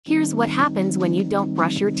Here's what happens when you don't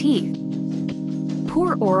brush your teeth.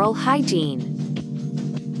 Poor oral hygiene.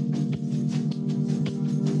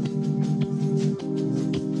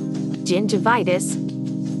 Gingivitis.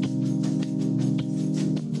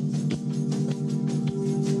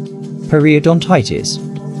 Periodontitis.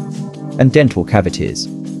 And dental cavities.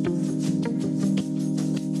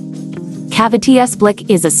 Cavities. Plaque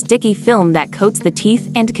is a sticky film that coats the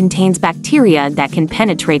teeth and contains bacteria that can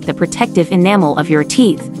penetrate the protective enamel of your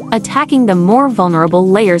teeth, attacking the more vulnerable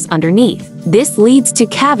layers underneath. This leads to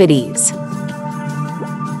cavities.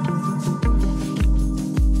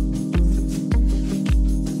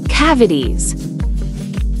 Cavities.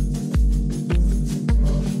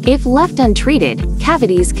 If left untreated,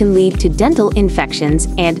 cavities can lead to dental infections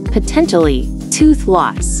and, potentially, tooth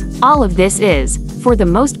loss. All of this is, for the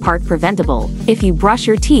most part, preventable if you brush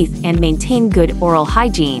your teeth and maintain good oral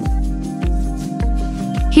hygiene.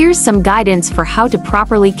 Here's some guidance for how to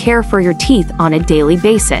properly care for your teeth on a daily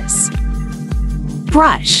basis.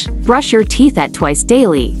 Brush. Brush your teeth at twice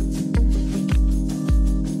daily.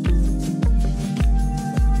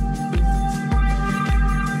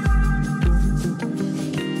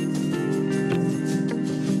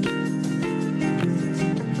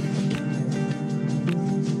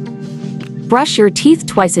 Brush your teeth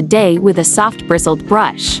twice a day with a soft bristled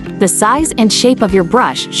brush. The size and shape of your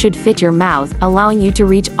brush should fit your mouth, allowing you to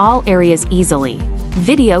reach all areas easily.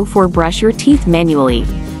 Video for brush your teeth manually.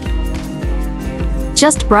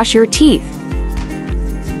 Just brush your teeth.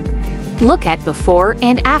 Look at before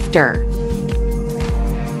and after.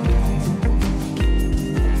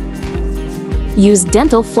 Use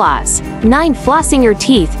dental floss. Flossing your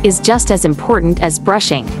teeth is just as important as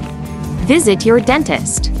brushing. Visit your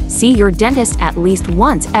dentist. See your dentist at least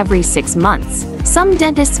once every 6 months. Some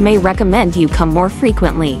dentists may recommend you come more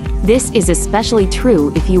frequently. This is especially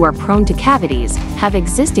true if you are prone to cavities, have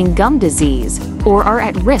existing gum disease, or are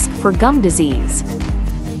at risk for gum disease.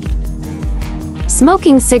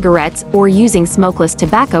 Smoking cigarettes or using smokeless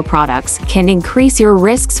tobacco products can increase your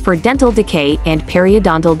risks for dental decay and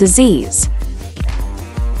periodontal disease.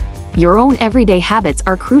 Your own everyday habits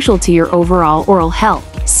are crucial to your overall oral health.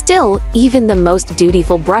 Still, even the most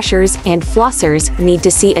dutiful brushers and flossers need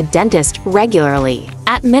to see a dentist regularly.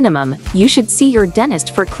 At minimum, you should see your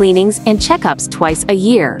dentist for cleanings and checkups twice a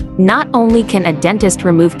year. Not only can a dentist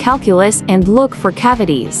remove calculus and look for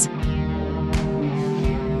cavities,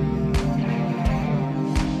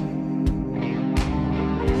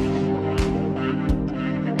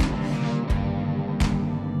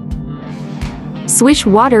 swish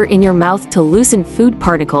water in your mouth to loosen food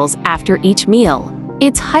particles after each meal.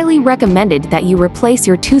 It's highly recommended that you replace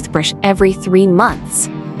your toothbrush every 3 months.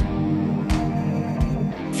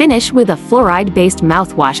 Finish with a fluoride-based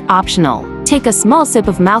mouthwash optional. Take a small sip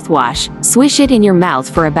of mouthwash, swish it in your mouth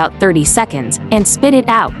for about 30 seconds, and spit it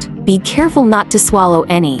out. Be careful not to swallow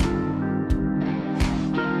any.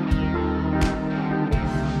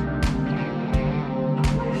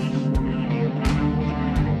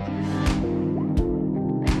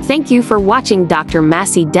 Thank you for watching Dr.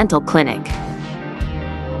 Massi Dental Clinic.